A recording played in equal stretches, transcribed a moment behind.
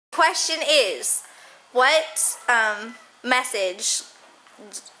question is, what message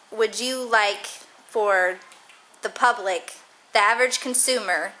would you like for the public, the average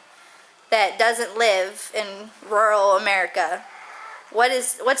consumer that doesn't live in rural America?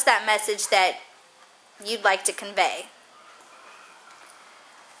 What's that message that you'd like to convey?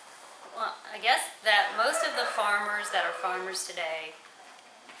 Well, I guess that most of the farmers that are farmers today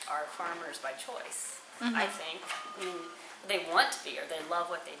are farmers by choice, I think. I mean, they want to be, or they love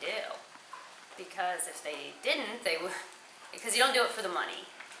what they do. Because if they didn't, they would, because you don't do it for the money.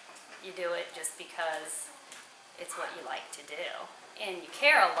 You do it just because it's what you like to do. And you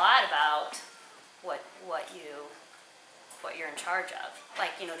care a lot about what you're in charge of.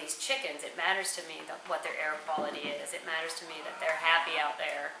 Like, you know, these chickens, it matters to me what their air quality is. It matters to me that they're happy out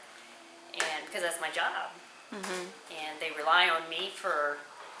there. And because that's my job. And they rely on me for,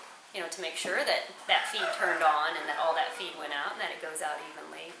 you know, to make sure that that feed turned on and that all that feed went out and that it goes out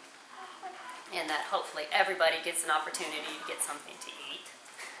evenly. And that hopefully everybody gets an opportunity to get something to eat.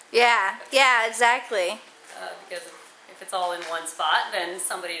 Yeah, exactly. Because if it's all in one spot, then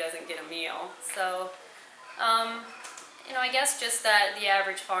somebody doesn't get a meal. So, you know, I guess just that the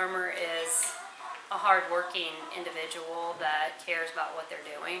average farmer is a hard-working individual that cares about what they're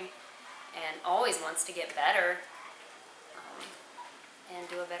doing and always wants to get better and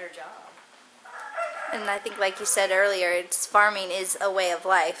do a better job. And I think, like you said earlier, farming is a way of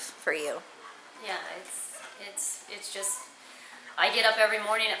life for you. Yeah, it's just, I get up every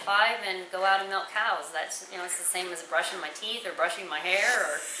morning at 5 and go out and milk cows. That's, you know, it's the same as brushing my teeth or brushing my hair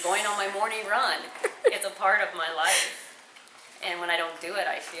or going on my morning run. It's a part of my life. And when I don't do it,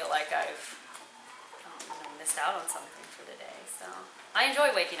 I feel like I've missed out on something for the day. So I enjoy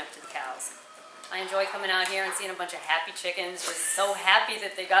waking up to the cows. I enjoy coming out here and seeing a bunch of happy chickens, just so happy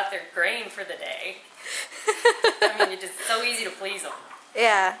that they got their grain for the day. I mean, it's just so easy to please them.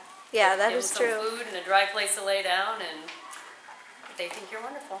 Yeah, that is true. Give them some food and a dry place to lay down, and they think you're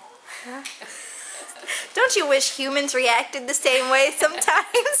wonderful. Don't you wish humans reacted the same way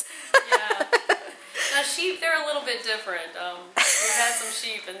sometimes? Yeah. Now, sheep, they're a little bit different. We've had some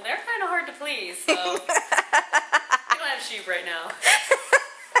sheep, and they're kind of hard to please, so we don't have sheep right now.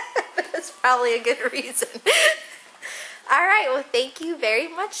 That's probably a good reason. All right, well, thank you very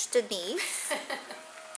much, Denise.